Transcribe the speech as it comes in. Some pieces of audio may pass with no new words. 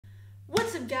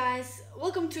up guys,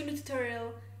 welcome to a new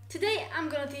tutorial. Today I'm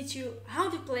gonna teach you how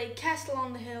to play Castle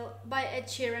on the Hill by Ed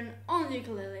Sheeran on the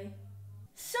ukulele.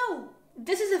 So,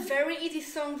 this is a very easy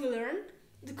song to learn.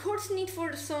 The chords needed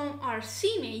for the song are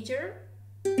C major,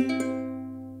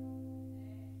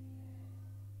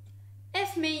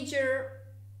 F major,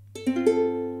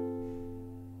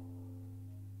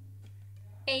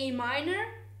 A minor,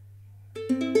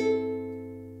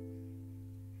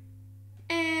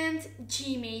 and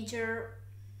G major.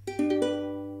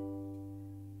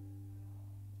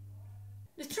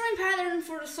 The strumming pattern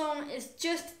for the song is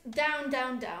just down,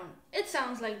 down, down. It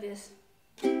sounds like this.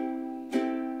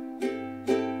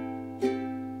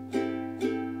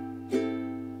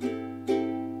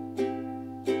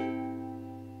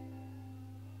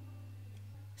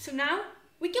 So now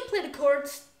we can play the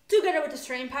chords together with the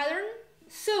strumming pattern.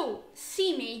 So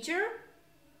C major,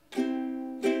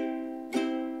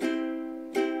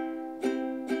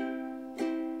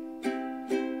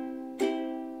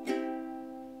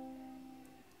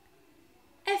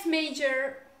 F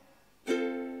major,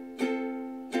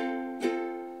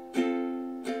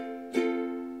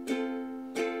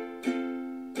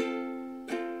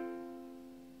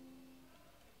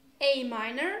 A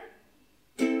minor,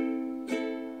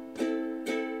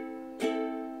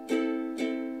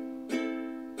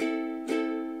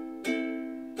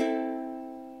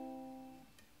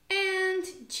 and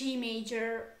G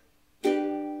major.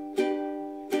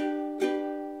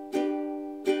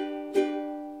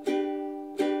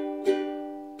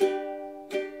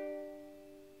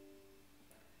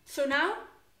 So now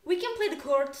we can play the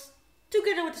chords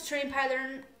together with the strumming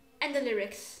pattern and the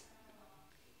lyrics.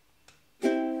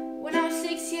 When I was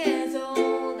 6 years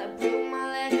old, I broke my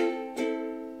leg.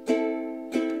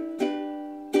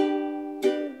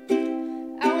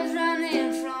 I was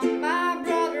running from my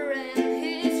brother and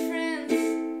his friends.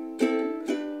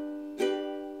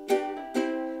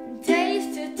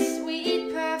 Tasted the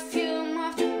sweet perfume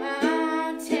of the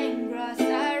mountain grass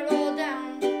I rolled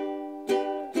down.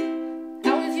 I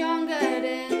was younger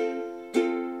then.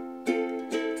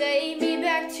 Take me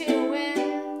back to when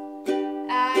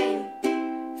I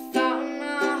found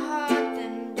my heart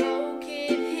and broke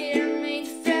it here, made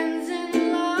friends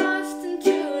and lost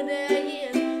into the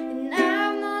years. And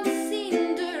I've not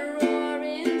seen the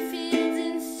roaring fields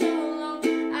in so long.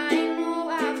 I know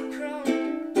I've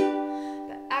grown,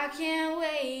 but I can't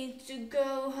wait to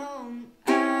go home.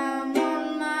 I'm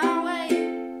on my way,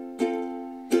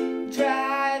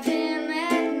 driving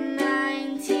at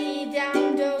 90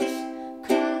 down those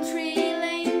country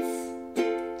lanes,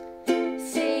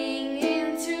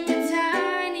 singing to a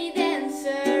tiny dancer,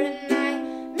 and I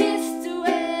miss the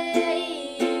way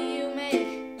you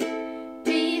make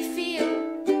me feel,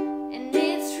 and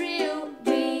it's real.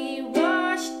 We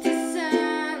watched the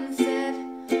sunset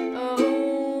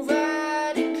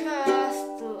over the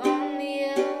castle on the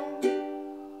hill.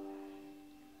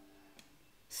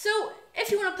 So, if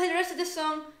you want to play the rest of this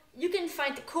song, you can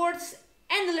find the chords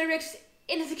and the lyrics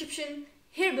in the description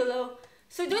here below.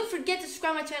 So don't forget to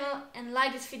subscribe my channel and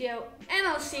like this video, and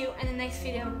I'll see you in the next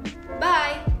video.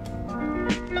 Bye!